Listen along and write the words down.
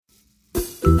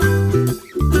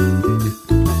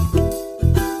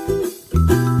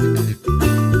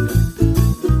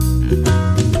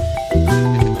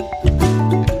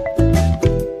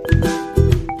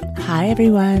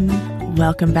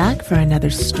welcome back for another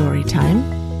story time.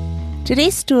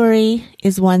 Today's story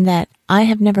is one that I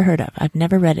have never heard of. I've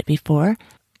never read it before,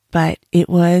 but it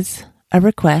was a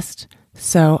request,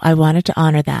 so I wanted to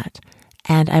honor that.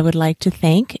 And I would like to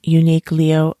thank Unique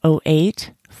Leo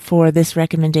 08 for this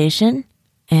recommendation,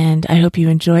 and I hope you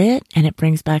enjoy it and it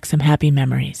brings back some happy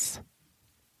memories.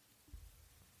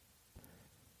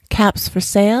 Caps for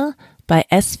Sale by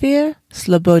Esfir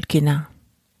Slobodkina.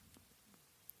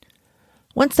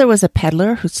 Once there was a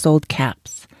peddler who sold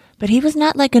caps, but he was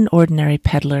not like an ordinary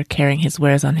peddler carrying his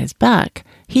wares on his back.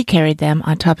 He carried them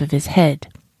on top of his head.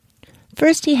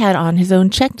 First he had on his own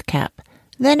checked cap,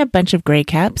 then a bunch of gray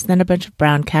caps, then a bunch of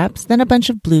brown caps, then a bunch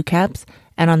of blue caps,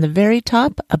 and on the very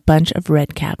top, a bunch of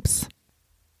red caps.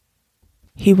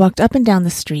 He walked up and down the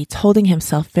streets, holding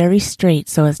himself very straight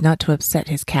so as not to upset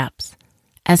his caps.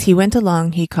 As he went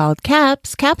along, he called,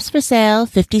 "Caps, caps for sale,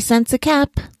 50 cents a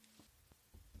cap."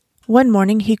 One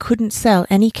morning he couldn't sell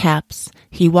any caps.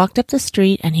 He walked up the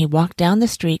street and he walked down the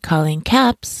street calling,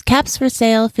 "Caps, caps for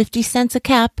sale, 50 cents a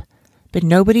cap." But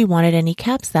nobody wanted any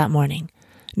caps that morning.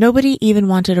 Nobody even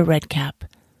wanted a red cap.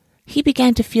 He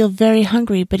began to feel very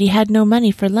hungry, but he had no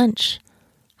money for lunch.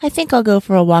 "I think I'll go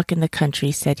for a walk in the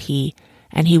country," said he,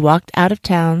 and he walked out of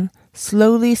town,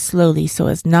 slowly, so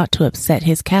as not to upset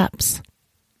his caps.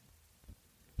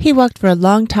 He walked for a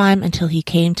long time until he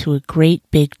came to a great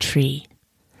big tree.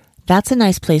 "That's a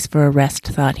nice place for a rest,"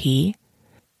 thought he.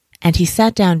 And he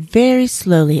sat down very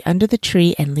slowly under the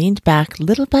tree and leaned back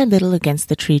little by little against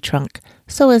the tree trunk,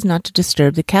 so as not to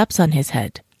disturb the caps on his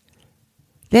head.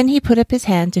 Then he put up his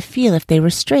hand to feel if they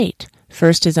were straight.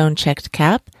 First his own checked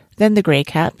cap, then the gray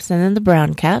caps, and then the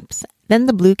brown caps, then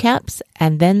the blue caps,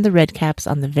 and then the red caps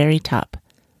on the very top.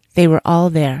 They were all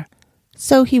there.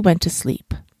 So he went to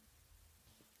sleep.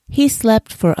 He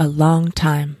slept for a long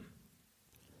time.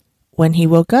 When he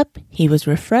woke up, he was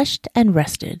refreshed and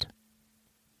rested.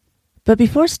 But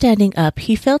before standing up,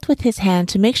 he felt with his hand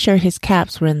to make sure his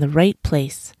caps were in the right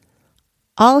place.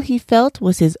 All he felt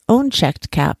was his own checked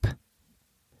cap.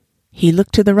 He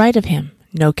looked to the right of him,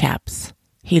 no caps.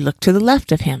 He looked to the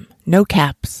left of him, no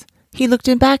caps. He looked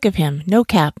in back of him, no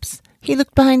caps. He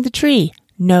looked behind the tree,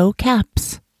 no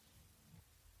caps.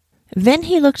 Then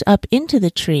he looked up into the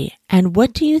tree, and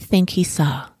what do you think he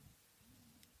saw?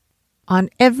 On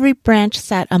every branch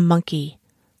sat a monkey.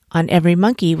 On every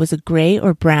monkey was a gray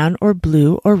or brown or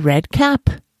blue or red cap.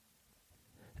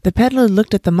 The peddler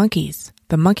looked at the monkeys.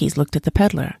 The monkeys looked at the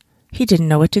peddler. He didn't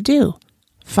know what to do.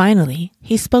 Finally,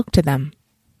 he spoke to them.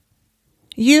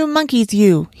 "You monkeys,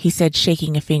 you," he said,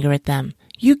 shaking a finger at them.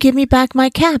 "You give me back my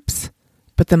caps."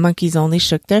 But the monkeys only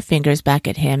shook their fingers back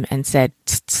at him and said,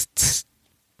 "Tss, tss, tss."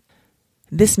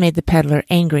 This made the peddler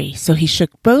angry, so he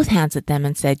shook both hands at them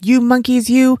and said, "You monkeys,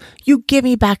 you give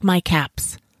me back my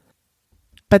caps."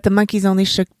 But the monkeys only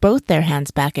shook both their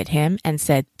hands back at him and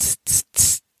said, "Tss, tss,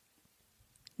 tss."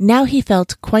 Now he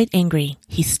felt quite angry.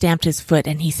 He stamped his foot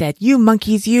and he said, "You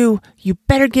monkeys, you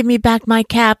better give me back my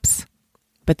caps."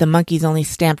 But the monkeys only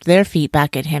stamped their feet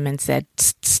back at him and said,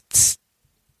 "Tss, tss, tss."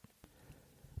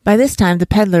 By this time the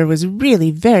peddler was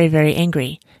really very, very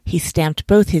angry. He stamped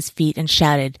both his feet and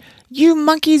shouted, "You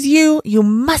monkeys, you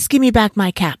must give me back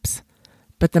my caps."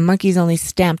 But the monkeys only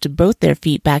stamped both their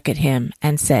feet back at him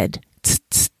and said, "Tss,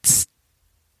 tss, tss."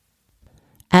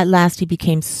 At last he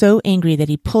became so angry that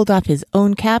he pulled off his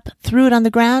own cap, threw it on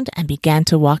the ground, and began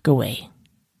to walk away.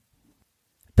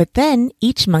 But then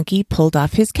each monkey pulled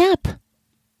off his cap.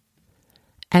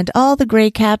 And all the gray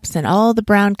caps and all the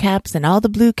brown caps and all the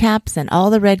blue caps and all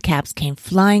the red caps came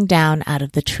flying down out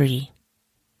of the tree.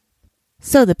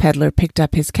 So the peddler picked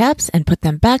up his caps and put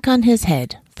them back on his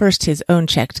head. First his own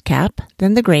checked cap,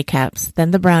 then the gray caps, then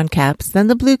the brown caps, then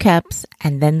the blue caps,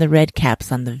 and then the red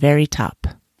caps on the very top.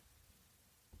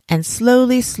 And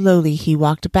slowly he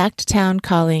walked back to town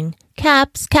calling,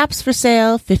 "Caps, caps for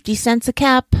sale, 50 cents a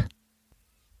cap."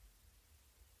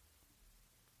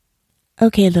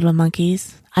 Okay, little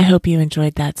monkeys, I hope you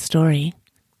enjoyed that story.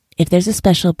 If there's a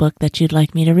special book that you'd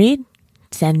like me to read,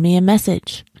 send me a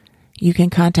message. You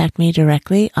can contact me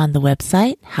directly on the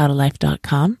website,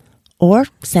 howtolife.com, or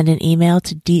send an email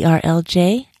to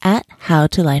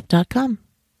drlj@howtolife.com.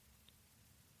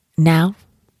 Now,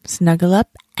 snuggle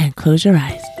up and close your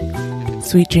eyes.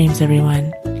 Sweet dreams,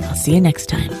 everyone. I'll see you next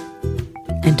time.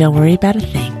 And don't worry about a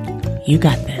thing. You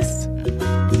got this.